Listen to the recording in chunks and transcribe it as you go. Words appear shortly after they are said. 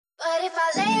But if I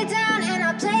lay down and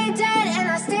I play dead and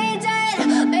I stay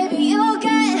dead, maybe you'll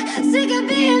get sick of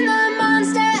being the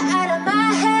monster out of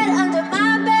my head, under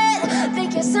my bed.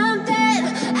 Think you're something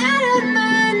out of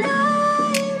my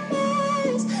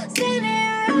nightmares,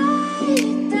 standing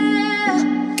right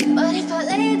there. But if I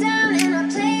lay down and I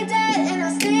play dead and I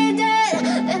stay dead,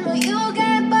 then will you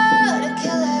get bored of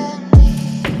killing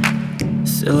me?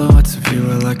 Silhouettes of you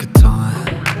are like a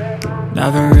taunt.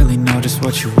 Never really know just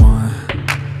what you want.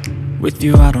 With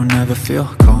you I don't ever feel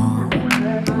calm.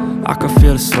 I can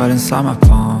feel the sweat inside my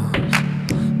palms.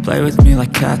 Play with me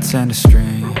like cats and a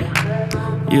string.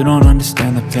 You don't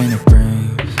understand the pain it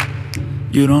brings.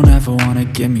 You don't ever wanna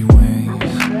give me wings.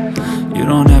 You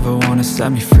don't ever wanna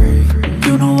set me free.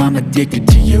 You know I'm addicted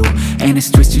to you, and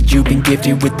it's twisted, you've been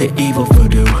gifted with the evil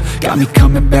voodoo. Got me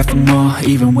coming back for more,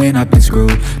 even when I've been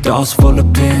screwed. Dolls full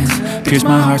of pins, pierce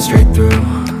my heart straight through.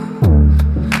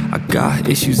 I got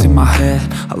issues in my head,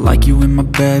 I like you in my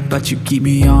bed, but you keep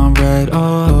me on red.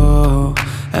 Oh,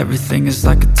 everything is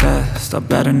like a test. I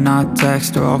better not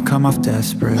text or I'll come off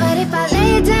desperate. But if I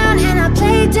lay down and I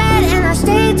play dead and I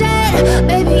stay dead,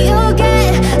 maybe you'll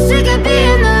get sick of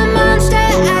being the monster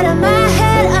out of my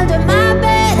head, under my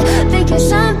bed. Think you're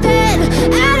something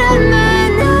out of my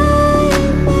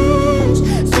nightmares,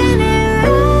 standing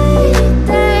right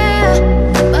there.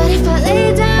 But if I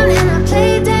lay down and I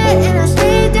play dead and I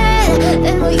stay dead,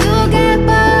 then will you get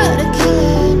bored of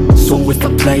killing me? So if I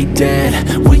play dead,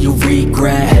 will you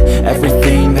regret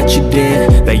everything that you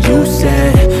did, that you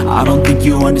said? I don't think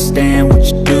you understand what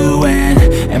you're doing,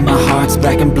 and my heart's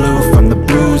black and blue from the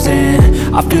bruising.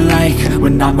 I feel like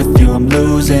when I'm with you I'm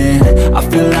losing. I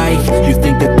feel like you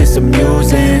think that this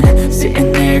amusing,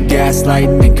 sitting there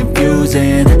gaslighting and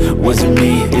confusing. Was it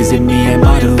me? Is it me? Am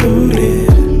I deluded?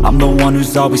 I'm the one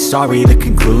who's always sorry, the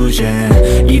conclusion,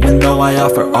 even though I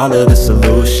offer all of the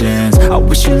solutions. I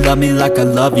wish you loved me like I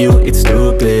love you, it's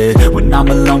stupid. When I'm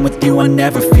alone with you I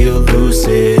never feel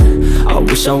lucid. I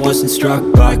wish I wasn't struck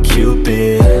by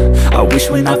Cupid. I wish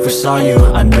when I first saw you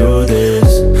I knew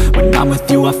this. When I'm with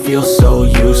you I feel so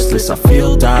useless, I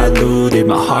feel diluted,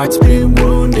 my heart's been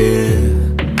wounded.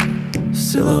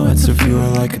 Silhouettes of you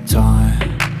are like a taunt.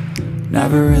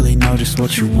 Never really know just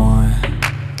what you want.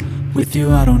 With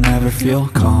you I don't ever feel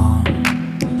calm.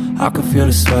 I can feel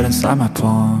the sweat inside my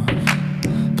palms.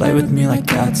 Play with me like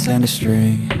cats and a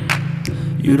string.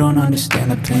 You don't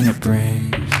understand the pain it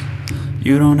brings.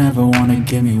 You don't ever wanna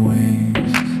give me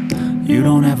wings. You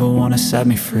don't ever wanna set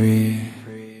me free.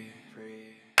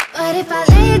 But if I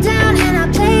lay down and I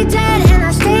play dead and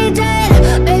I stay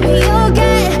dead, maybe you'll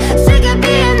get sick of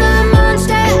being the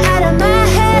monster out of my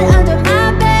head, under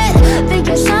my bed. Think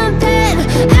you're something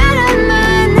out of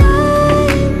my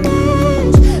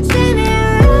nightmares,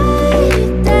 standing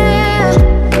right there.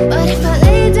 But if I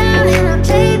lay down and I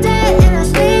play dead and I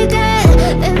stay dead,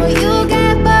 then will you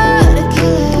get bored of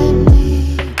killing me?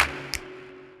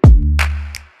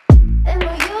 Then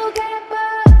will you get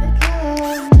bored of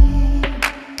killing me?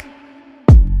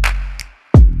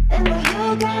 Then will you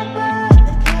get bored of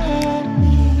killing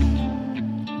me?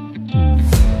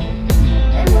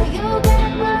 Then will you get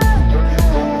bored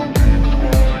of killing me?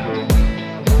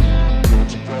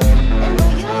 Then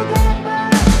will you get bored of killing me?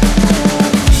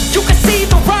 You can see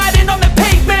the writing on the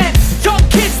pavement. Young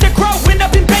kids, they're growing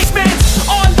up in basements.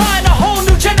 Online, a whole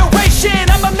new generation.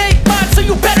 I'ma make mine, so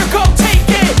you better go take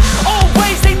it.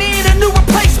 Always, they need a new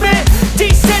replacement.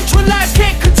 Decentralized,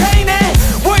 can't contain it.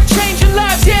 We're changing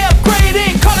lives, yeah,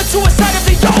 upgrading. Call it suicide of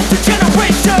the older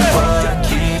generation. What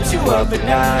keeps you up at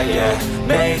night, yeah?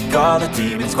 Make all the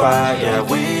demons quiet, yeah.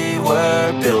 We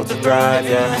were built to thrive,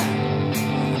 yeah.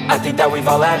 I think that we've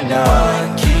all had enough.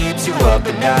 What keeps you up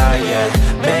at night, yeah?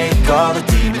 Make all the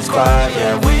demons quiet,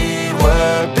 yeah. We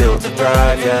were built to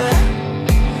thrive, yeah.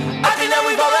 I think that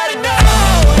we've all had enough.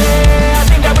 Oh, yeah, I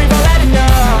think that we've all had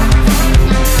enough.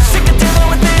 Sick of dealing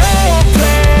with the old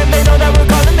plan. They know that we're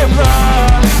calling it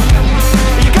wrong.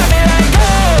 You got me like,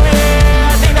 oh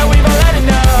yeah, I think that we've all had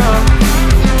enough.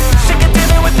 Sick of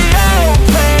dealing with the old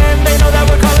plan. They know that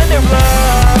we're calling it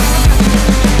wrong.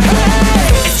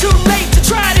 Hey, it's too late to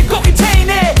try to go contain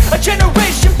it. A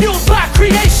generation fueled by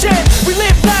creation. We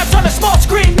live lives on a small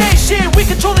screen nation. We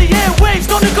control the airwaves,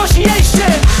 no negotiation.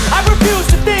 I refuse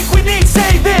to think we need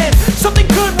saving. Something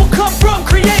good will come from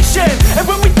creation. And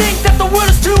when we think that the world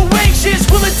is too anxious,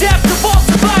 we'll adapt, evolve,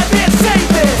 survive and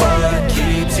save it. What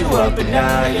keeps you up at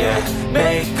night, yeah?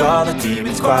 Make all the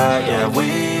demons quiet, yeah.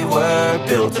 We were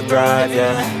built to thrive,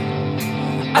 yeah.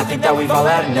 I think that we've all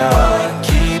had enough. What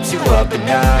keeps you up at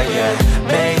night, yeah?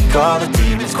 Make all the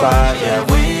demons quiet, yeah.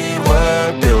 We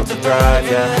were built to thrive,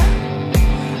 yeah.